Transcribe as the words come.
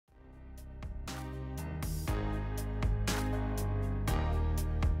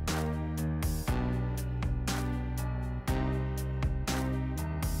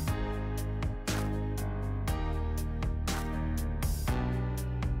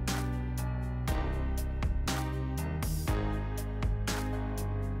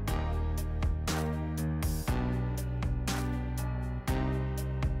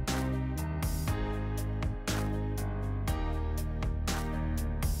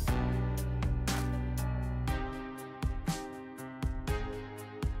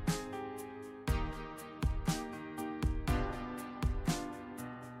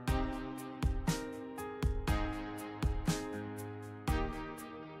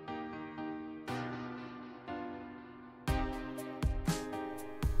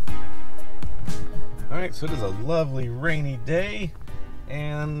Alright, so it is a lovely rainy day,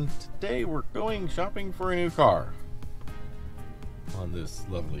 and today we're going shopping for a new car on this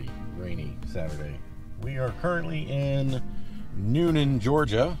lovely rainy Saturday. We are currently in Newnan,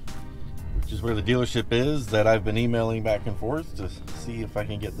 Georgia, which is where the dealership is that I've been emailing back and forth to see if I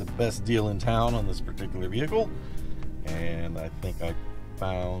can get the best deal in town on this particular vehicle. And I think I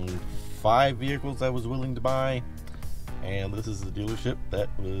found 5 vehicles I was willing to buy, and this is the dealership that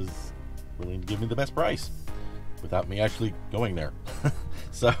was willing to give me the best price without me actually going there.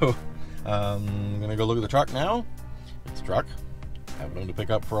 So I'm gonna go look at the truck now. It's a truck I've known to pick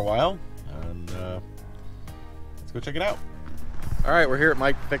up for a while, and let's go check it out. All right, we're here at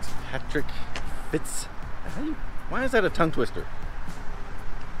Mike Fitzpatrick why is that a tongue twister?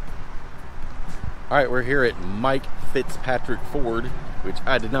 All right, we're here at Mike Fitzpatrick Ford, which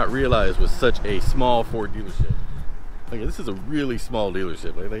I did not realize was such a small Ford dealership. Like, this is a really small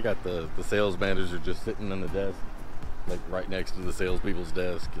dealership. Like, they got the sales managers are just sitting on the desk, like right next to the salespeople's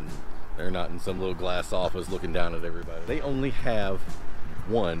desk, and they're not in some little glass office looking down at everybody. They only have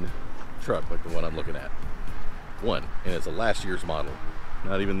one truck like the one I'm looking at. One, and it's a last year's model,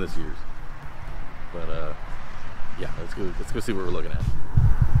 not even this year's. But yeah, let's go see what we're looking at.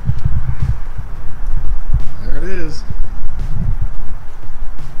 There it is.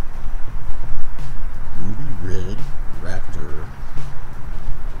 Ruby red Raptor.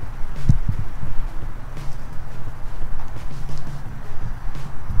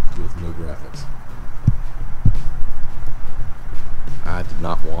 With no graphics. I did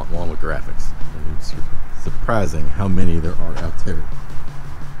not want one with graphics. It's surprising how many there are out there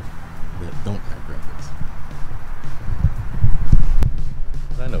that don't have graphics.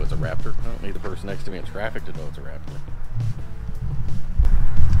 I know it's a Raptor. I don't need the person next to me in traffic to know it's a Raptor.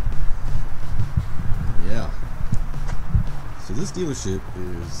 Yeah. So this dealership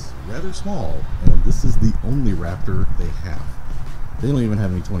is rather small, and this is the only Raptor they have. They don't even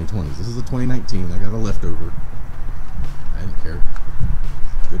have any 2020s. This is a 2019. I got a leftover. I didn't care.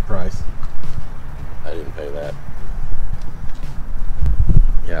 Good price. I didn't pay that.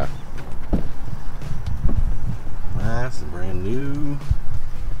 Yeah. Nice and brand new.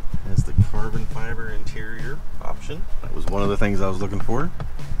 Has the carbon fiber interior option. That was one of the things I was looking for.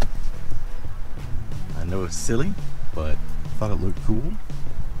 I know it's silly, but I thought it looked cool.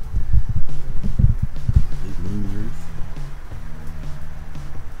 Big moon roof.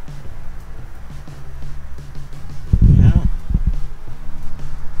 Yeah.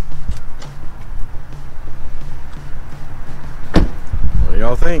 What do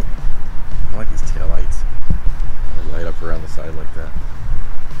y'all think? I like these taillights. They light up around the side like that.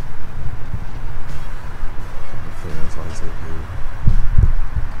 That's why it's so good.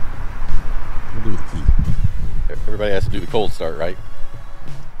 We'll do the key. Everybody has to do the cold start, right?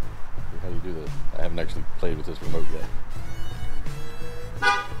 How do you do this? I haven't actually played with this remote yet.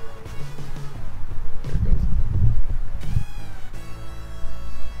 There it goes.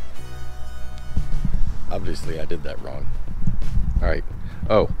 Obviously, I did that wrong. Alright.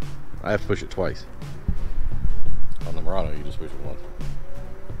 Oh, I have to push it twice. On the Murano, you just push it once.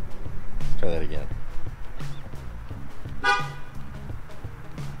 Let's try that again.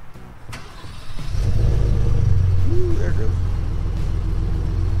 Ooh, there it goes.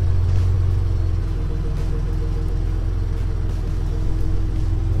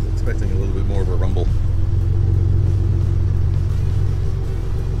 I was expecting a little bit more of a rumble.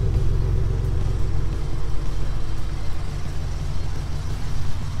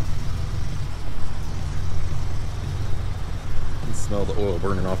 You can smell the oil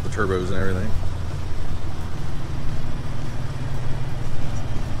burning off the turbos and everything.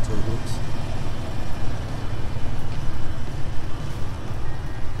 Turbos.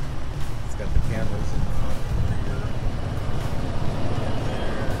 Got the cameras in the front and the rear.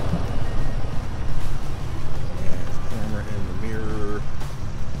 And there's a camera in the mirror.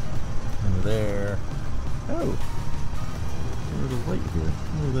 Under there. Oh! There's a light here.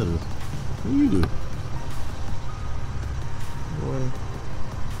 What that is? What do you do? Boy.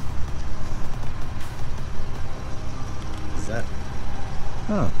 Is that?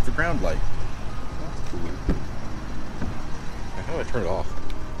 Huh, it's a ground light. That's cool. How do I turn it off?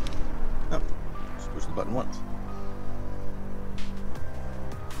 Oh, just push the button once.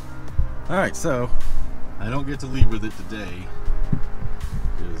 Alright, so I don't get to leave with it today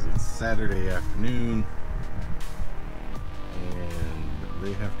because it's Saturday afternoon and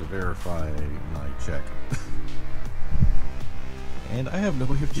they have to verify my check. And I have no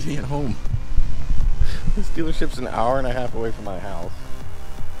way of getting it home. This dealership's an hour and a half away from my house,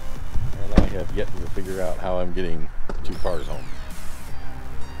 and I have yet to figure out how I'm getting 2 cars home.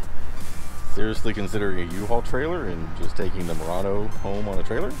 seriously considering a U-Haul trailer and just taking the Murano home on a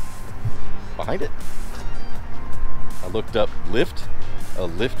trailer behind it. I looked up Lyft. A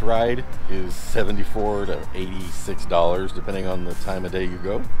Lyft ride is $74 to $86 depending on the time of day you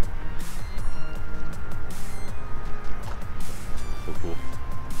go. So cool.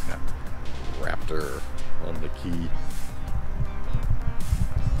 Got Raptor on the key.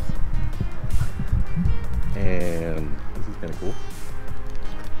 And this is kind of cool.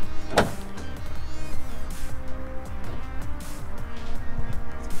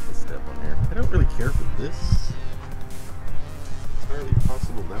 Step on here. I don't really care for this. It's entirely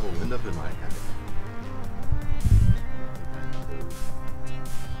possible that will end up in my habit.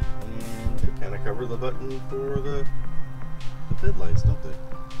 And they kind of cover the button for the headlights, don't they?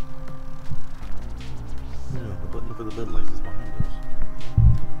 Yeah, the button for the headlights is behind those.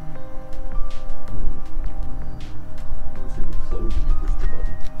 Let's see if we close if you push the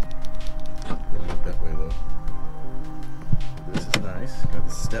button. Don't look that way though. This is nice. Got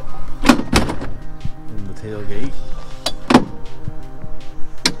the step in the tailgate.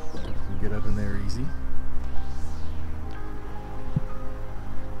 You can get up in there easy.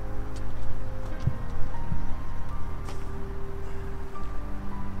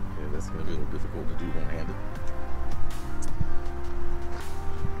 Okay, that's going to be a little difficult to do one-handed.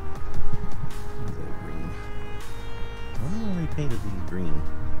 Green. I don't know why they painted these green.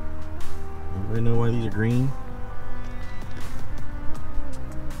 Anybody know why these are green?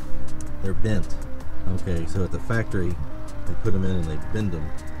 They're bent. Okay, so at the factory, they put them in and they bend them,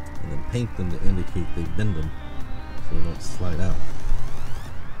 and then paint them to indicate they bend them, so they don't slide out.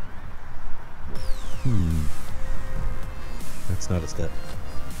 That's not a step.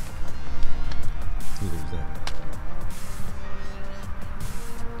 Neither is that.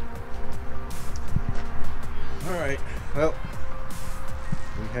 Alright, well,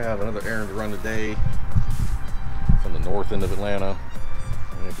 we have another errand to run today from the north end of Atlanta.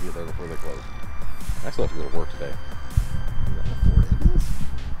 I have to get there before they close. I still have to go to work today. Is that a Ford ambulance?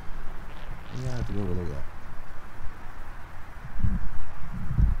 Yeah, I have to go over there.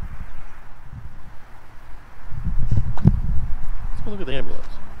 Let's go look at the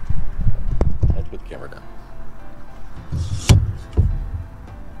ambulance. I have to put the camera down.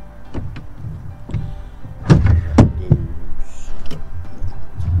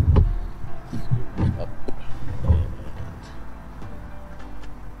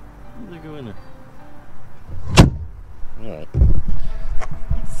 Alright.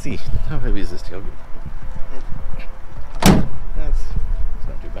 Let's see. How heavy is this tailgate? That's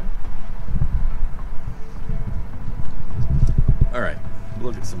not too bad. Alright. We'll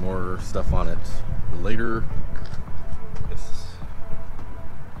look at some more stuff on it later. I guess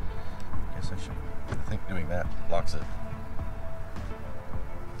I should. I think doing that locks it.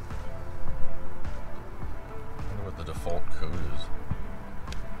 I wonder what the default code is.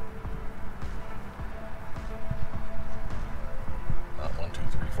 Not 1, 2,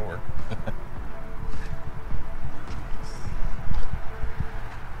 3, 4.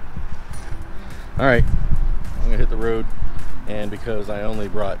 Alright, I'm gonna hit the road, and because I only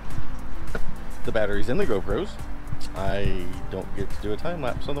brought the batteries in the GoPros, I don't get to do a time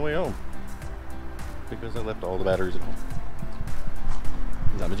lapse on the way home because I left all the batteries at home.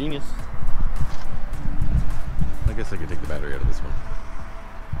 Because I'm a genius. I guess I could take the battery out of this one.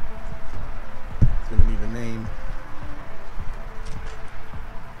 It's gonna need a name.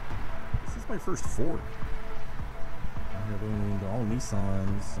 This is my first Ford. I have owned all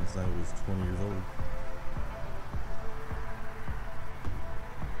Nissans since I was 20 years old.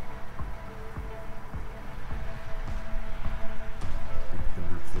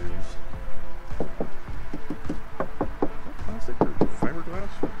 Plastic or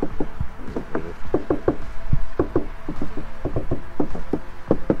fiberglass?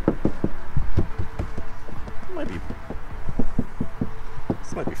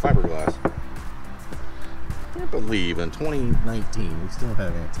 This might be fiberglass. I can't believe in 2019 we still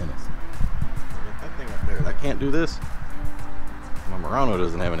have antennas. That thing up there, that can't do this. My Murano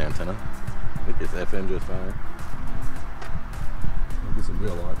doesn't have an antenna. It gets FM just fine. I'll get some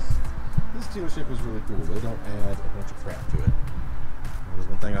wheel locks. This dealership is really cool. They don't add a bunch of crap to it. That was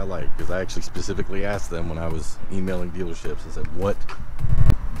one thing I like, because I actually specifically asked them when I was emailing dealerships. I said, what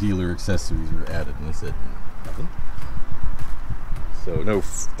dealer accessories are added? And they said, nothing. So no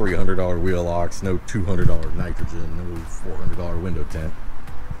 $300 wheel locks, no $200 nitrogen, no $400 window tint.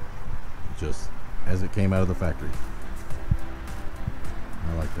 Just as it came out of the factory.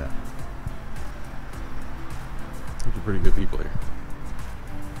 I like that. These are pretty good people here.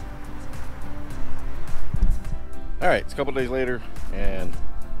 Alright, it's a couple days later, and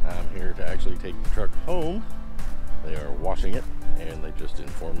I'm here to actually take the truck home. They are washing it, and they just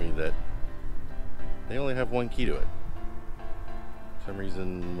informed me that they only have one key to it. For some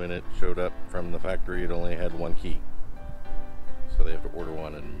reason, when it showed up from the factory, it only had one key. So they have to order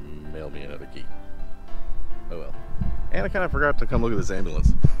one and mail me another key. Oh well. And I kind of forgot to come look at this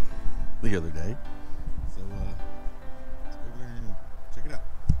ambulance the other day. So, let's go over there and check it out.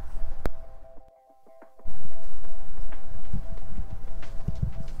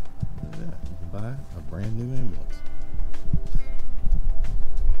 Look at that. You can buy a brand new ambulance.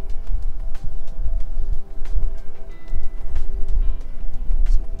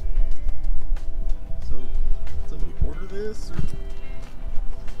 So, somebody order this? Or?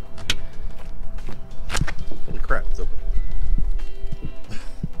 Holy crap, it's open.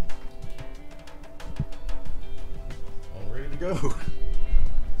 All ready to go.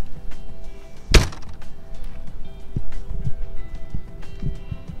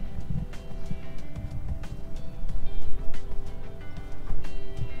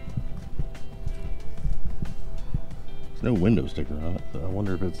 There's no window sticker on it, so I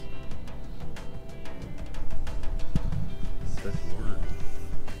wonder if it's special order.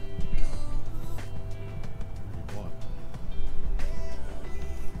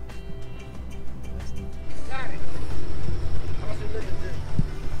 Got it. How's it looking?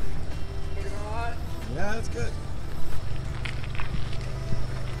 Looking all right? Yeah, that's good.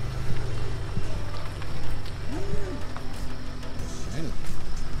 Shiny.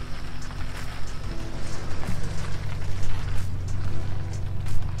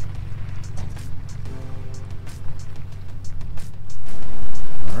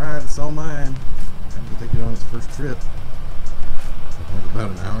 Alright, it's all mine. I'm going to take it on its first trip. Like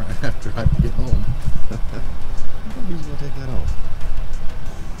about an hour and a half drive to get home. I thought he was going to take that off.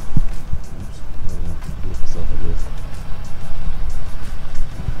 Oops. Do it myself, I guess.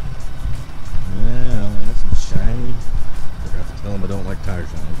 Yeah, that's some shiny. Forgot to tell him I don't like tire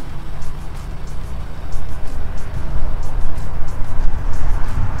shine.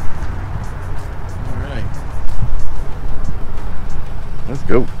 Alright. Let's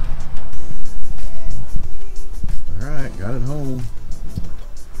go. Alright, got it home.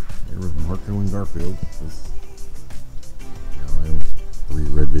 Here with Marco and Garfield. I own 3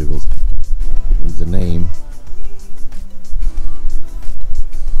 red vehicles. It needs a name.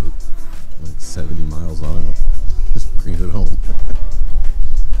 Like 70 miles on it. Just bring it home. So,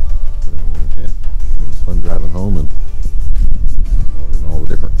 yeah, it was fun driving home and learning all the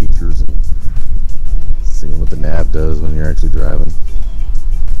different features and seeing what the nav does when you're actually driving.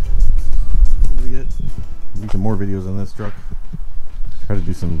 What do we get? Do some more videos on this truck. Try to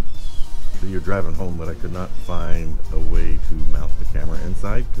do some video driving home, but I could not find a way to mount the camera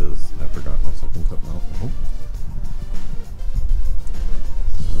inside because I forgot my second cup mount at home.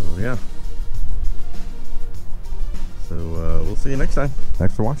 So yeah. So we'll see you next time.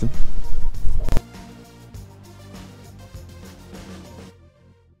 Thanks for watching.